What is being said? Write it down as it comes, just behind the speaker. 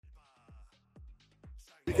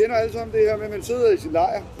Vi kender alle sammen det her med, at man sidder i sin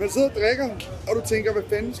lejr. Man sidder og drikker, og du tænker, hvad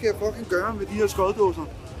fanden skal jeg fucking gøre med de her skoddåser?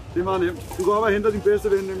 Det er meget nemt. Du går op og henter din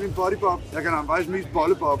bedste ven, nemlig en bodybob. Jeg kan faktisk mest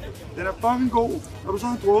bollebob. Den er fucking god. Når du så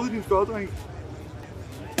har drukket din skoddrink,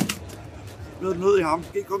 noget nød i ham. Du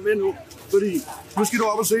kan ikke komme med nu, fordi nu skal du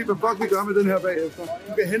op og se, hvad fuck vi gør med den her bagefter.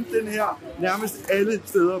 Du kan hente den her nærmest alle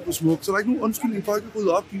steder på Smuk, så der er ikke nogen undskyldning, folk kan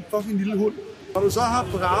rydde op, din fucking lille hund. Når du så har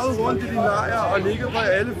braget rundt i din lejr og ligget på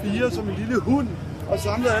alle fire som en lille hund og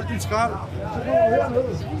samlet alt dit skrald, så går du herned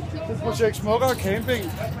til projekt Smukkere Camping.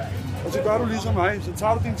 Og så gør du ligesom mig, så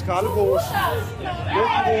tager du din skraldepose, væk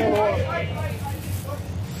med det her lort,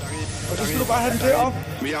 og så skal du bare have den derop.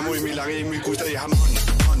 Me llamo Emil Lange, mi gusta de ham.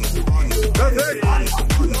 Perfekt!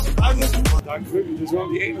 Tak, det er som om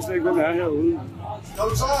de aner slet ikke, hvem er herude. Når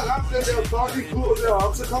du så har ramt den der fucking kur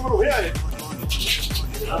deroppe, så kommer du herind.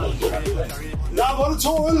 Jeg har vundet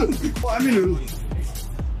 2 øl. Hvor er min øl?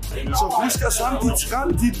 Så husk at samle dit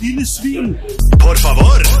skrald, dit lille svin. Por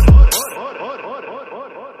favor!